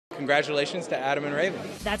congratulations to Adam and Raven.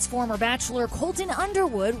 That's former Bachelor Colton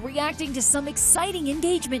Underwood reacting to some exciting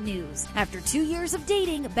engagement news. After 2 years of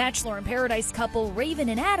dating, Bachelor in Paradise couple Raven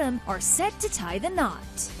and Adam are set to tie the knot.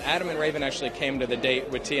 Adam and Raven actually came to the date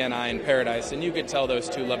with Tia and I in Paradise, and you could tell those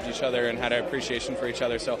two loved each other and had an appreciation for each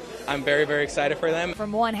other, so I'm very, very excited for them.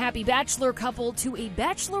 From one happy Bachelor couple to a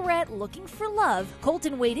Bachelorette looking for love,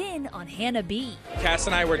 Colton weighed in on Hannah B. Cass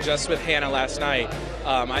and I were just with Hannah last night.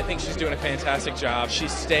 I think she's doing a fantastic job.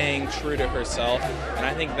 She's staying true to herself, and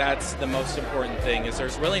I think that's the most important thing, is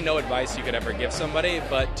there's really no advice you could ever give somebody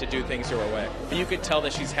but to do things your way. You could tell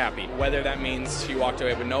that she's happy, whether that means she walked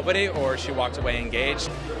away with nobody or she walked away engaged.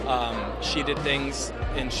 She did things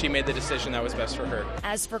and she made the decision that was best for her.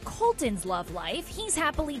 As for Colton's love life, he's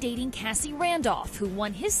happily dating Cassie Randolph, who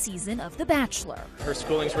won his season of The Bachelor. Her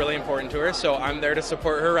schooling's really important to her, so I'm there to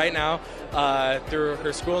support her right now. Through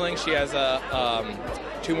her schooling, she has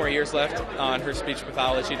 2 more years left on her speech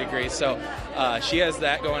pathology degree, so she has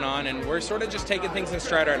that going on, and we're sort of just taking things in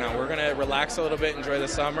stride right now. We're going to relax a little bit, enjoy the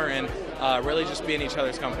summer, and really just be in each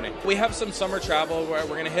other's company. We have some summer travel where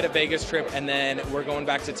we're going to hit a Vegas trip, and then we're going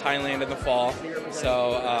back to Thailand in the fall, so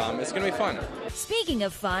it's going to be fun. Speaking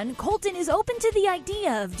of fun, Colton is open to the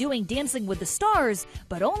idea of doing Dancing with the Stars,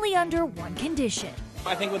 but only under one condition.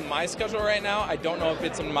 I think with my schedule right now, I don't know if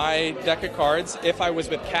it's in my deck of cards. If I was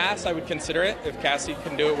with Cass, I would consider it, if Cassie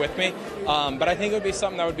can do it with me. But I think it would be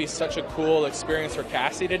something that would be such a cool experience for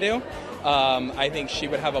Cassie to do. I think she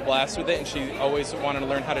would have a blast with it, and she always wanted to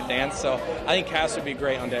learn how to dance, so I think Cass would be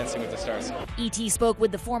great on Dancing with the Stars. E.T. spoke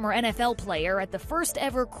with the former NFL player at the first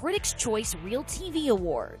ever Critics' Choice Real TV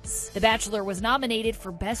Awards. The Bachelor was nominated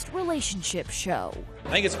for Best Relationship Show. I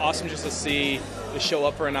think it's awesome just to see the show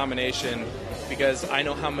up for a nomination, because I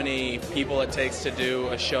know how many people it takes to do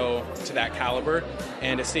a show to that caliber,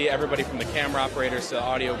 and to see everybody from the camera operators to the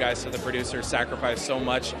audio guys to the producers sacrifice so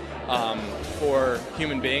much for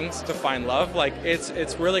human beings to find love, like it's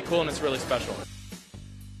really cool and it's really special.